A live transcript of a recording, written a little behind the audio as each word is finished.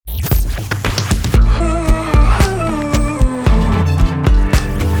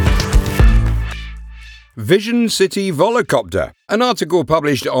Vision City Volocopter, an article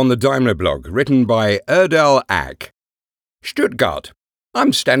published on the Daimler blog, written by Erdal Ak. Stuttgart.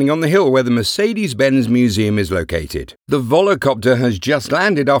 I'm standing on the hill where the Mercedes-Benz Museum is located. The Volocopter has just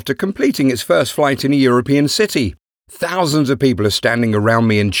landed after completing its first flight in a European city. Thousands of people are standing around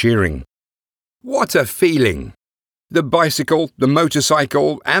me and cheering. What a feeling! The bicycle, the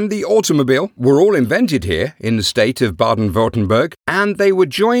motorcycle, and the automobile were all invented here in the state of Baden-Württemberg, and they were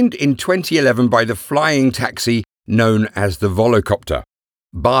joined in 2011 by the flying taxi known as the Volocopter.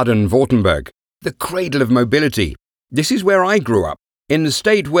 Baden-Württemberg, the cradle of mobility. This is where I grew up, in the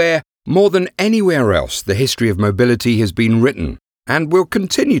state where, more than anywhere else, the history of mobility has been written, and will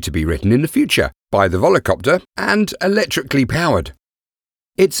continue to be written in the future, by the Volocopter and electrically powered.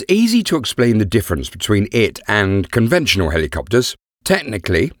 It's easy to explain the difference between it and conventional helicopters.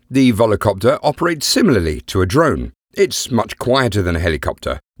 Technically, the Volocopter operates similarly to a drone. It's much quieter than a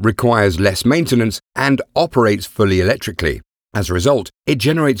helicopter, requires less maintenance, and operates fully electrically. As a result, it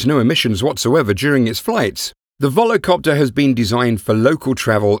generates no emissions whatsoever during its flights. The Volocopter has been designed for local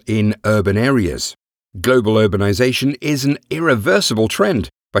travel in urban areas. Global urbanization is an irreversible trend.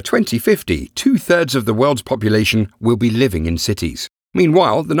 By 2050, 2/3 of the world's population will be living in cities.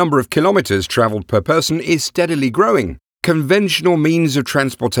 Meanwhile, the number of kilometers traveled per person is steadily growing. Conventional means of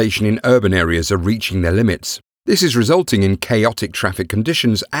transportation in urban areas are reaching their limits. This is resulting in chaotic traffic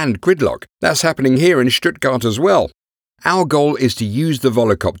conditions and gridlock. That's happening here in Stuttgart as well. Our goal is to use the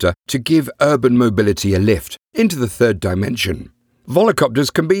Volocopter to give urban mobility a lift into the third dimension.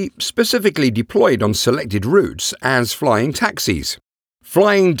 Volocopters can be specifically deployed on selected routes as flying taxis.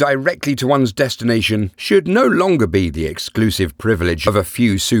 Flying directly to one's destination should no longer be the exclusive privilege of a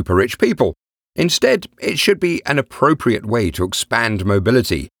few super-rich people. Instead, it should be an appropriate way to expand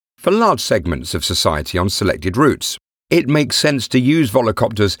mobility for large segments of society on selected routes. It makes sense to use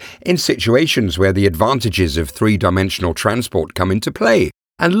Volocopters in situations where the advantages of three-dimensional transport come into play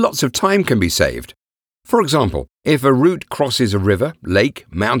and lots of time can be saved. For example, if a route crosses a river, lake,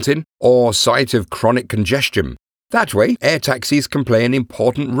 mountain, or site of chronic congestion. That way, air taxis can play an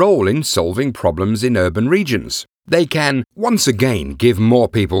important role in solving problems in urban regions. They can, once again, give more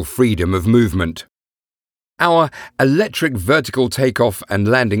people freedom of movement. Our electric vertical takeoff and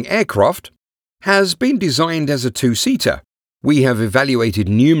landing aircraft has been designed as a two-seater. We have evaluated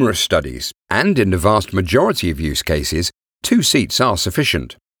numerous studies, and in the vast majority of use cases, 2 seats are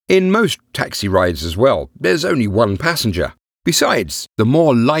sufficient. In most taxi rides as well, there's only one passenger. Besides, the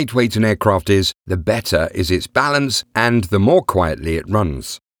more lightweight an aircraft is, the better is its balance and the more quietly it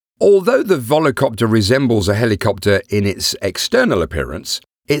runs. Although the Volocopter resembles a helicopter in its external appearance,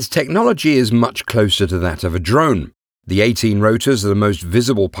 its technology is much closer to that of a drone. The 18 rotors are the most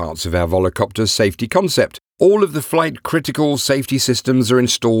visible parts of our Volocopter's safety concept. All of the flight-critical safety systems are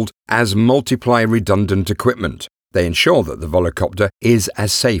installed as multiply redundant equipment. They ensure that the Volocopter is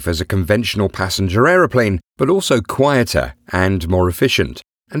as safe as a conventional passenger aeroplane, but also quieter and more efficient,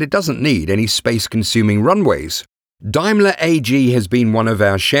 and it doesn't need any space-consuming runways. Daimler AG has been one of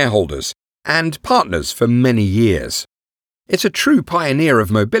our shareholders and partners for many years. It's a true pioneer of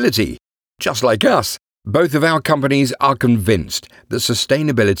mobility. Just like us, both of our companies are convinced that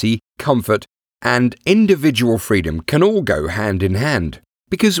sustainability, comfort, and individual freedom can all go hand in hand.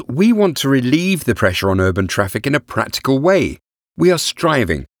 Because we want to relieve the pressure on urban traffic in a practical way. We are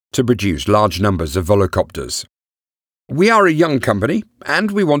striving to produce large numbers of Volocopters. We are a young company,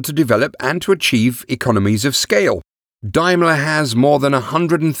 and we want to develop and to achieve economies of scale. Daimler has more than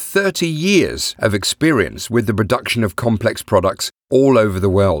 130 years of experience with the production of complex products all over the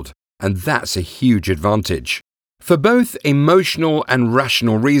world, and that's a huge advantage. For both emotional and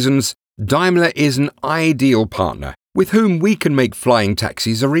rational reasons, Daimler is an ideal partner with whom we can make flying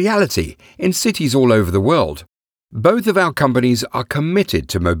taxis a reality in cities all over the world. Both of our companies are committed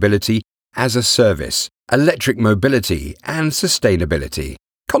to mobility as a service, electric mobility, and sustainability.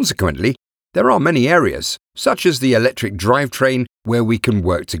 Consequently, there are many areas, such as the electric drivetrain, where we can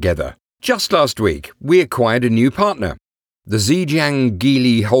work together. Just last week, we acquired a new partner, the Zhejiang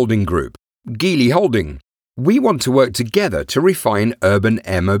Geely Holding Group, Geely Holding. We want to work together to refine urban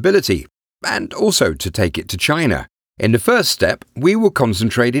air mobility, and also to take it to China. In the first step, we will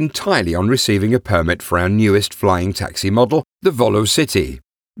concentrate entirely on receiving a permit for our newest flying taxi model, the Volocity.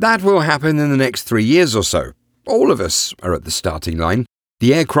 That will happen in the next 3 years or so. All of us are at the starting line.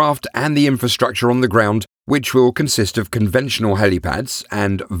 The aircraft and the infrastructure on the ground, which will consist of conventional helipads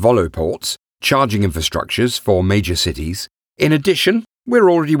and Voloports, charging infrastructures for major cities. In addition, we're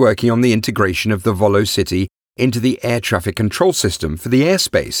already working on the integration of the Volocity into the air traffic control system for the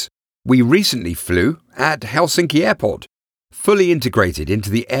airspace. We recently flew at Helsinki Airport. Fully integrated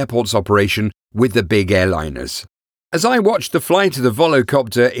into the airport's operation with the big airliners. As I watched the flight of the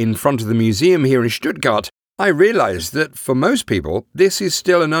Volocopter in front of the museum here in Stuttgart, I realized that for most people, this is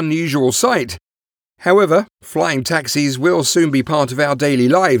still an unusual sight. However, flying taxis will soon be part of our daily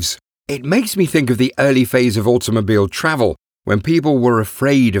lives. It makes me think of the early phase of automobile travel, when people were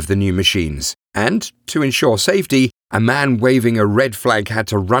afraid of the new machines, and, to ensure safety, a man waving a red flag had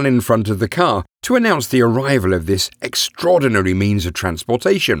to run in front of the car to announce the arrival of this extraordinary means of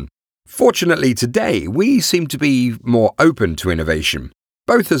transportation. Fortunately, today, we seem to be more open to innovation,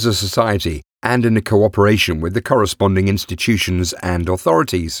 both as a society and in a cooperation with the corresponding institutions and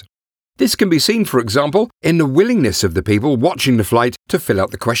authorities. This can be seen, for example, in the willingness of the people watching the flight to fill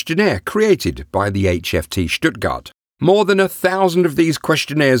out the questionnaire created by the HFT Stuttgart. More than 1,000 of these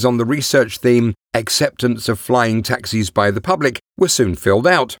questionnaires on the research theme, Acceptance of Flying Taxis by the Public, were soon filled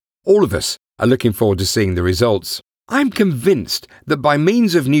out. All of us are looking forward to seeing the results. I'm convinced that by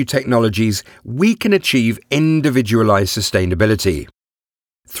means of new technologies, we can achieve individualized sustainability.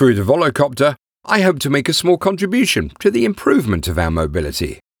 Through the Volocopter, I hope to make a small contribution to the improvement of our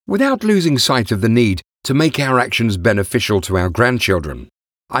mobility, without losing sight of the need to make our actions beneficial to our grandchildren.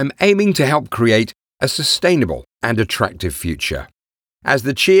 I'm aiming to help create a sustainable and attractive future. As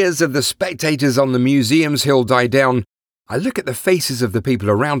the cheers of the spectators on the museum's hill die down, I look at the faces of the people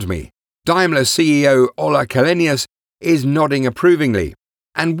around me. Daimler CEO Ola Källenius is nodding approvingly,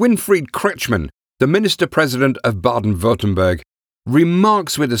 and Winfried Kretschmann, the Minister-President of Baden-Württemberg,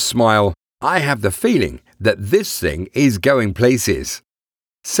 remarks with a smile, "I have the feeling that this thing is going places."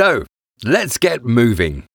 So, let's get moving.